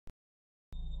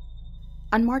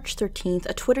On March 13th,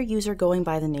 a Twitter user going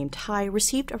by the name Ty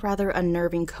received a rather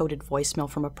unnerving coded voicemail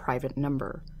from a private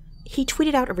number. He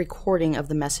tweeted out a recording of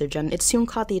the message and it soon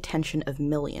caught the attention of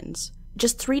millions.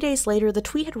 Just 3 days later, the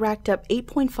tweet had racked up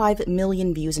 8.5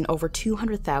 million views and over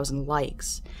 200,000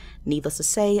 likes. Needless to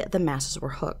say, the masses were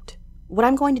hooked. What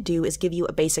I'm going to do is give you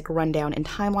a basic rundown and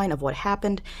timeline of what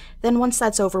happened, then once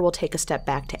that's over we'll take a step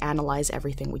back to analyze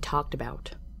everything we talked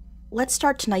about. Let's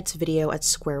start tonight's video at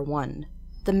square one.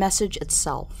 The message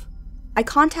itself. I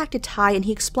contacted Ty and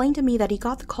he explained to me that he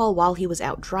got the call while he was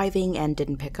out driving and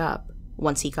didn't pick up.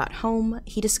 Once he got home,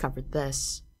 he discovered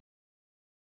this.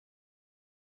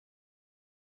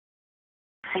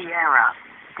 Sierra,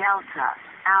 Delta,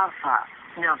 Alpha,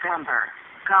 November,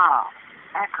 Golf,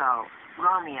 Echo,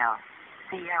 Romeo,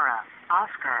 Sierra,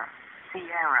 Oscar,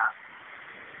 Sierra,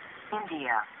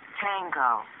 India,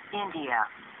 Tango, India,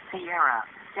 Sierra,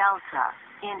 Delta,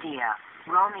 India,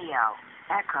 Romeo,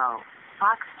 Echo,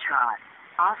 Foxtrot,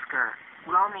 Oscar,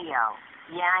 Romeo,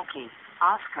 Yankee,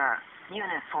 Oscar,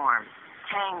 Uniform,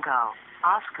 Tango,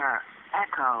 Oscar,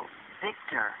 Echo,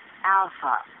 Victor,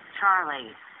 Alpha,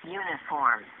 Charlie,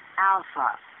 Uniform,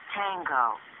 Alpha,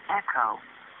 Tango, Echo,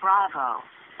 Bravo,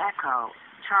 Echo,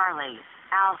 Charlie,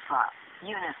 Alpha,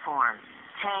 Uniform,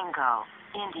 Tango,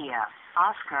 India,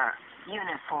 Oscar,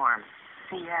 Uniform,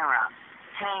 Sierra,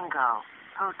 Tango,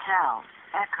 Hotel,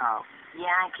 Echo,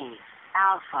 Yankee,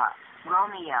 Alpha,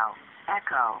 Romeo,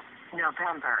 Echo,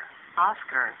 November,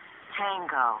 Oscar,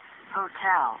 Tango,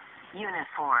 Hotel,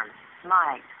 Uniform,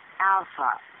 Mike,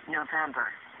 Alpha, November,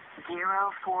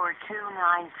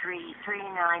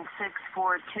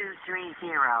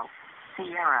 042933964230,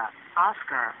 Sierra,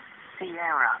 Oscar,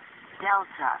 Sierra,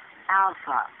 Delta,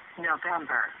 Alpha,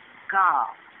 November,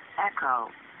 Golf,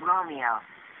 Echo, Romeo,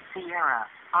 Sierra,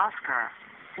 Oscar,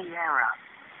 Sierra.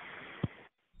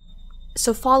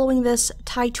 So following this,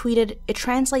 Ty tweeted, "It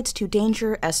translates to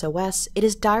danger, SOS, it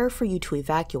is dire for you to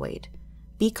evacuate.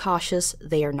 Be cautious,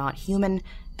 they are not human,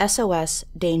 SOS,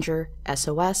 danger,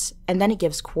 SOS, and then it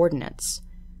gives coordinates.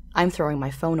 I'm throwing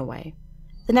my phone away."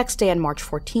 The next day on March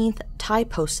 14th, Ty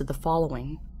posted the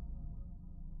following.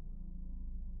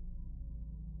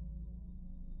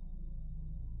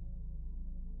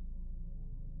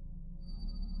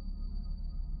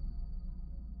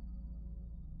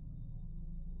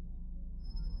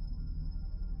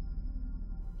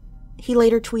 He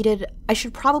later tweeted, "I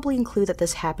should probably include that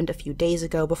this happened a few days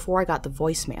ago before I got the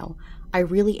voicemail. I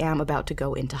really am about to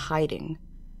go into hiding."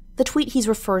 The tweet he's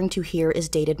referring to here is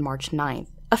dated March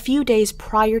 9th, a few days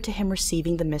prior to him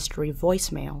receiving the mystery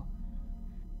voicemail.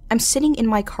 "I'm sitting in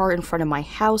my car in front of my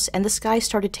house and this guy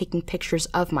started taking pictures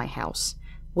of my house,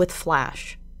 with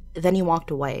flash. Then he walked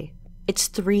away. It's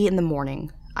 3 in the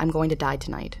morning. I'm going to die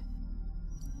tonight."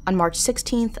 On March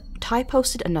 16th, Ty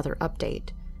posted another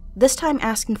update, this time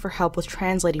asking for help with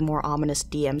translating more ominous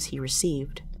DMs he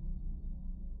received.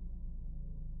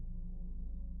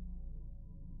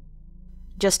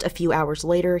 Just a few hours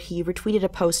later, he retweeted a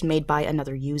post made by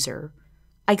another user.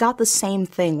 "I got the same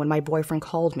thing when my boyfriend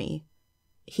called me.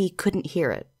 He couldn't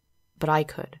hear it, but I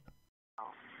could."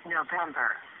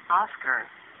 November, Oscar,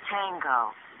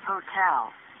 Tango,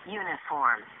 Hotel,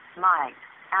 Uniform, Mike,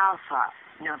 Alpha,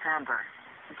 November,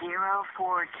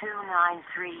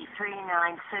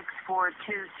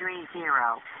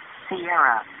 042933964230,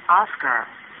 Sierra, Oscar,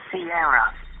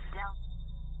 Sierra.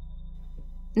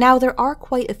 Now, there are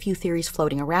quite a few theories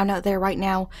floating around out there right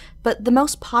now, but the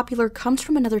most popular comes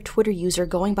from another Twitter user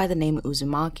going by the name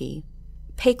Uzumaki.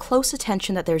 Pay close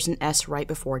attention that there's an S right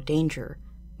before danger,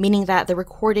 meaning that the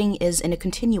recording is in a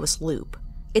continuous loop.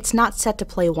 It's not set to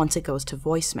play once it goes to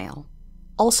voicemail.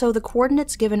 Also, the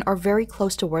coordinates given are very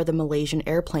close to where the Malaysian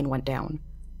airplane went down.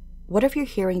 What if you're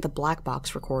hearing the black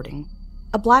box recording?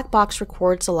 A black box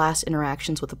records the last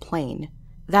interactions with the plane.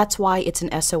 That's why it's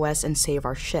an SOS and save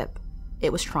our ship.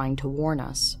 It was trying to warn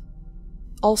us.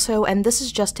 Also, and this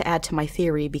is just to add to my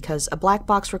theory because a black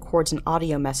box records an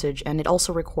audio message and it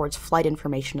also records flight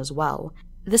information as well.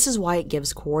 This is why it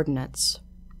gives coordinates.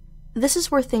 This is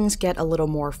where things get a little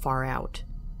more far out.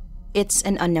 It's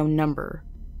an unknown number.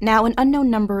 Now, an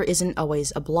unknown number isn't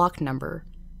always a block number.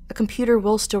 A computer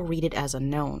will still read it as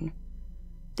unknown.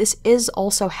 This is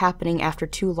also happening after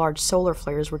 2 large solar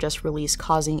flares were just released,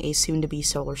 causing a soon-to-be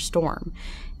solar storm.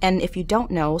 And if you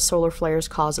don't know, solar flares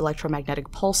cause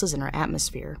electromagnetic pulses in our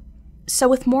atmosphere. So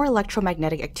with more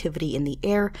electromagnetic activity in the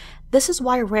air, this is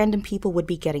why random people would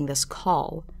be getting this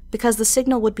call, because the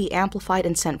signal would be amplified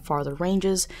and sent farther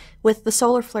ranges, with the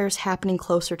solar flares happening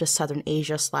closer to southern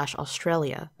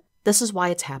Asia/Australia. This is why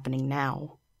it's happening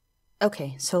now.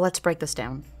 Okay, so let's break this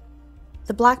down.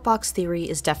 The black box theory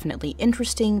is definitely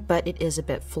interesting, but it is a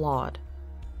bit flawed.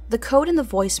 The code in the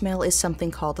voicemail is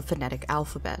something called the phonetic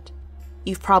alphabet.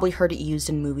 You've probably heard it used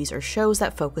in movies or shows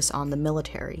that focus on the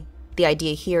military. The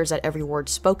idea here is that every word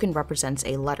spoken represents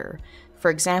a letter. For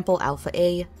example, Alpha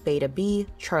A, Beta B,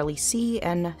 Charlie C,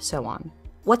 and so on.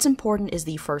 What's important is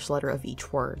the first letter of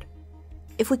each word.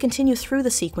 If we continue through the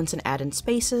sequence and add in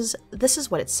spaces, this is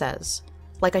what it says,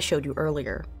 like I showed you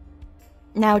earlier.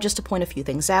 Now, just to point a few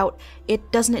things out,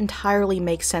 it doesn't entirely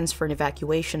make sense for an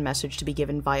evacuation message to be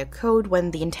given via code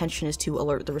when the intention is to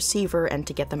alert the receiver and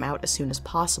to get them out as soon as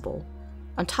possible.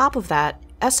 On top of that,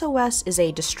 SOS is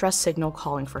a distress signal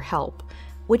calling for help,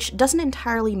 which doesn't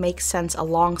entirely make sense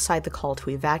alongside the call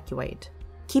to evacuate.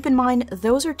 Keep in mind,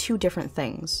 those are two different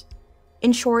things.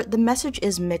 In short, the message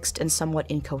is mixed and somewhat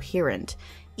incoherent,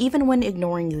 even when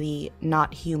ignoring the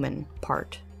not human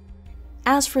part.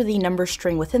 As for the number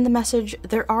string within the message,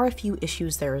 there are a few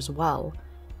issues there as well.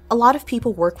 A lot of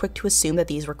people were quick to assume that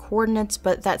these were coordinates,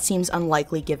 but that seems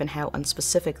unlikely given how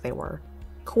unspecific they were.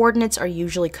 Coordinates are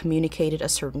usually communicated a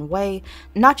certain way,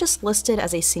 not just listed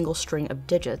as a single string of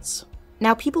digits.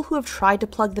 Now, people who have tried to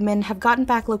plug them in have gotten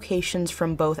back locations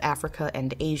from both Africa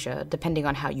and Asia, depending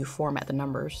on how you format the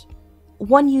numbers.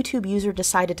 One YouTube user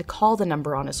decided to call the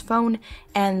number on his phone,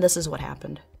 and this is what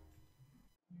happened.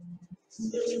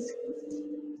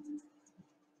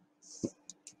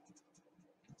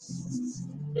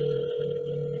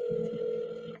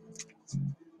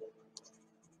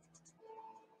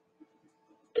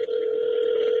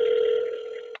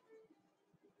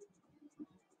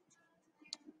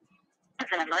 As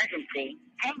an emergency,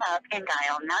 hang up and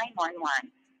dial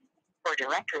 911. For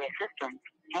directory assistance,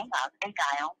 hang up and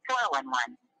dial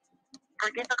 411. For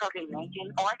difficulty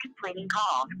making or completing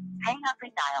calls, hang up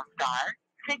and dial star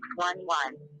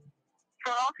 611.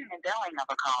 For alternate billing of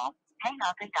a call, hang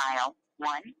up and dial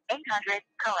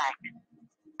 1-800-COLLECT.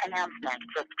 Announcement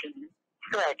 15.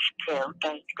 Switch to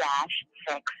 8-6.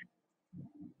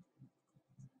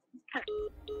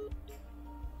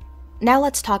 Now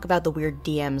let's talk about the weird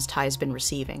DMs Ty's been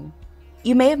receiving.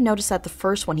 You may have noticed that the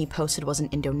first one he posted was in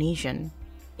Indonesian.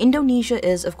 Indonesia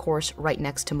is, of course, right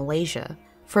next to Malaysia,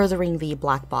 furthering the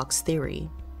black box theory.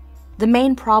 The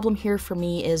main problem here for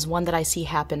me is one that I see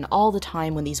happen all the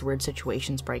time when these weird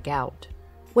situations break out.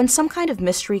 When some kind of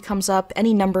mystery comes up,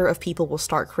 any number of people will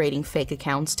start creating fake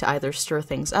accounts to either stir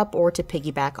things up or to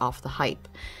piggyback off the hype.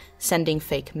 Sending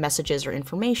fake messages or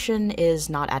information is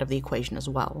not out of the equation as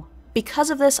well. Because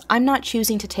of this, I'm not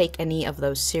choosing to take any of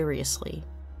those seriously.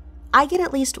 I get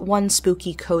at least one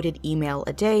spooky coded email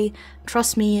a day.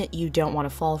 Trust me, you don't want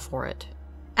to fall for it.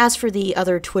 As for the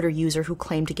other Twitter user who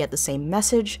claimed to get the same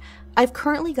message, I've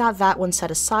currently got that one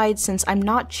set aside since I'm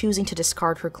not choosing to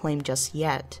discard her claim just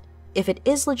yet. If it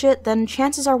is legit, then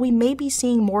chances are we may be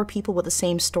seeing more people with the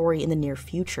same story in the near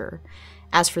future.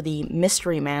 As for the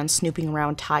mystery man snooping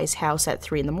around Ty's house at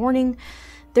 3 in the morning,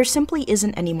 there simply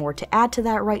isn't any more to add to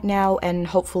that right now, and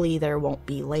hopefully there won't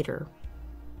be later.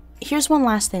 Here's one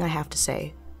last thing I have to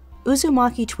say.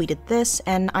 Uzumaki tweeted this,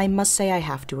 and I must say I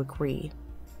have to agree.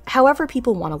 However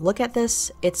people want to look at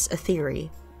this, it's a theory.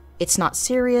 It's not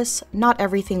serious, not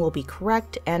everything will be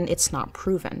correct, and it's not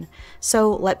proven.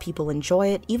 So let people enjoy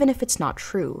it, even if it's not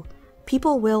true.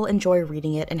 People will enjoy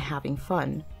reading it and having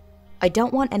fun. I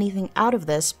don't want anything out of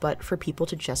this, but for people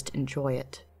to just enjoy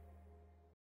it.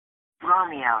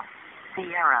 Romeo,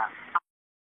 Sierra.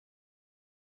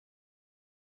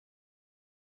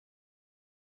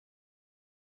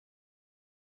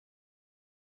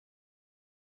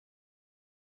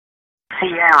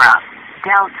 Sierra,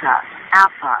 Delta,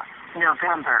 Alpha,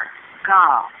 November,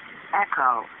 Golf,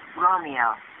 Echo,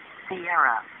 Romeo,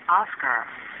 Sierra, Oscar,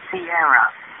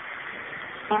 Sierra.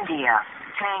 India,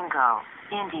 Tango,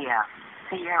 India,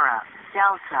 Sierra,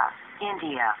 Delta,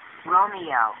 India,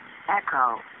 Romeo,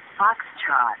 Echo,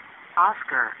 Foxtrot,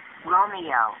 Oscar,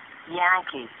 Romeo,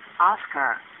 Yankee,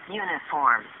 Oscar,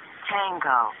 Uniform,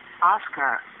 Tango,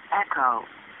 Oscar, Echo,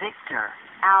 Victor,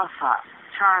 Alpha,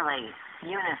 Charlie,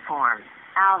 Uniform,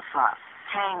 Alpha,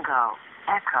 Tango,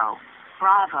 Echo,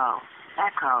 Bravo,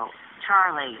 Echo,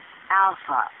 Charlie,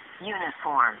 Alpha,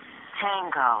 Uniform,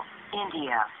 Tango,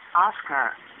 India,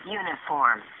 Oscar,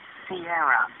 Uniform,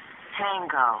 Sierra,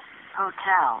 Tango,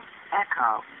 Hotel,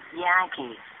 Echo,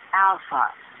 Yankee,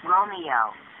 Alpha,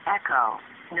 Romeo, Echo,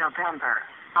 November,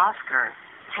 Oscar,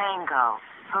 Tango,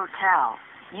 Hotel,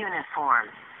 Uniform,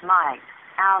 Mike,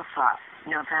 Alpha,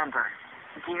 November.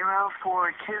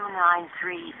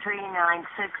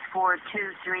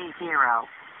 042933964230.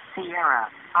 Sierra,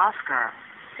 Oscar,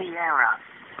 Sierra,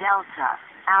 Delta,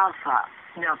 Alpha,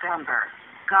 November,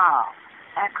 Golf,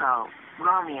 Echo,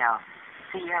 Romeo,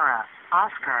 Sierra,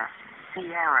 Oscar,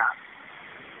 Sierra.